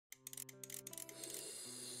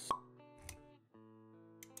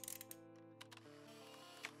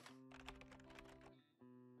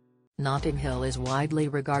Notting Hill is widely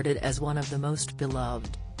regarded as one of the most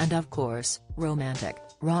beloved, and of course, romantic,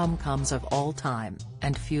 rom-coms of all time,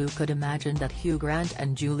 and few could imagine that Hugh Grant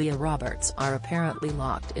and Julia Roberts are apparently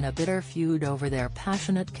locked in a bitter feud over their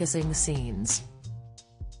passionate kissing scenes.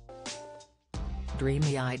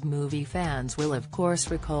 Dreamy-eyed movie fans will of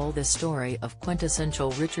course recall the story of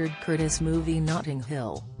quintessential Richard Curtis movie Notting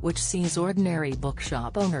Hill, which sees ordinary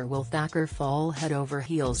bookshop owner Will Thacker fall head over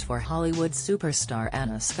heels for Hollywood superstar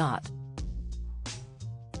Anna Scott.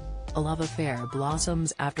 A love affair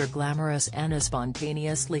blossoms after glamorous Anna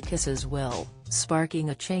spontaneously kisses Will,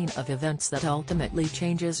 sparking a chain of events that ultimately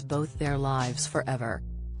changes both their lives forever.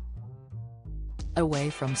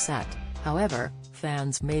 Away from set, however,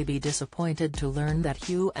 fans may be disappointed to learn that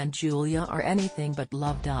Hugh and Julia are anything but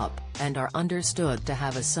loved up, and are understood to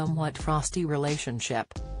have a somewhat frosty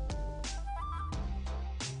relationship.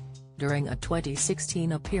 During a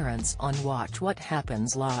 2016 appearance on Watch What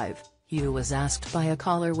Happens Live, Hugh was asked by a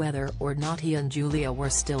caller whether or not he and Julia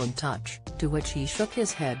were still in touch, to which he shook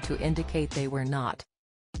his head to indicate they were not.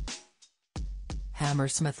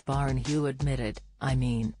 Hammersmith Barn Hugh admitted,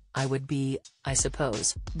 I would be, I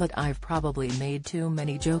suppose, but I've probably made too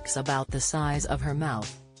many jokes about the size of her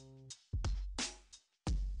mouth.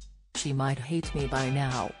 She might hate me by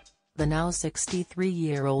now. The now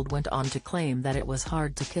 63-year-old went on to claim that it was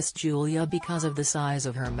hard to kiss Julia because of the size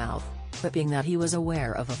of her mouth, quipping that he was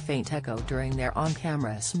aware of a faint echo during their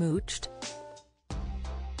on-camera smooched.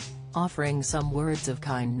 Offering some words of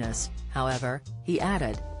kindness, however, he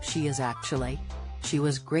added, She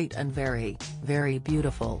was great and very, very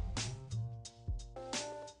beautiful.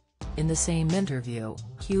 In the same interview,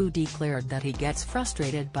 Hugh declared that he gets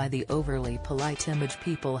frustrated by the overly polite image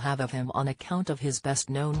people have of him on account of his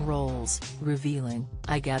best-known roles, revealing,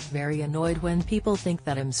 I get very annoyed when people think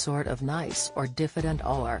that I'm sort of nice or diffident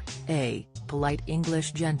or, a polite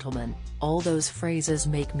English gentleman. All those phrases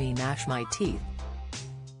make me gnash my teeth.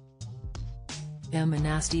 I'm a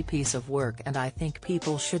nasty piece of work and I think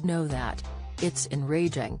people should know that. It's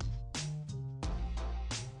enraging.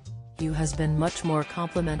 Hugh has been much more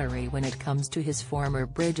complimentary when it comes to his former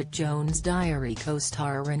Bridget Jones' Diary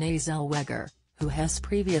co-star Renee Zellweger, who Hess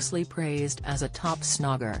previously praised as a top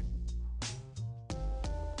snogger.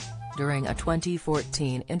 During a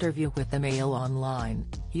 2014 interview with the Mail Online,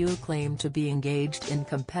 Hugh claimed to be engaged in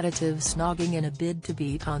competitive snogging in a bid to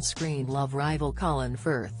beat on-screen love rival Colin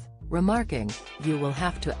Firth, remarking, "You will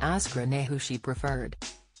have to ask Renee who she preferred.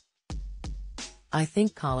 I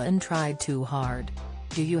think Colin tried too hard.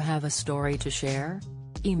 Do you have a story to share?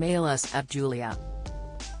 Email us at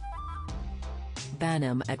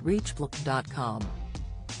julia.banham@reachblock.com.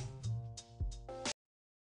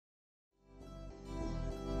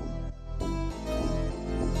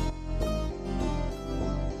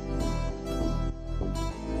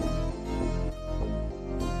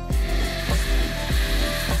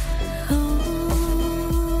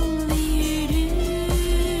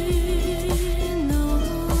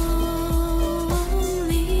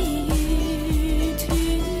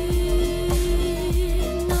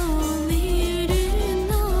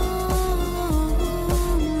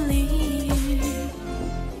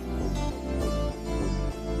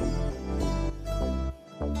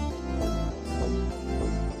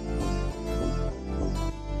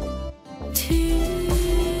 To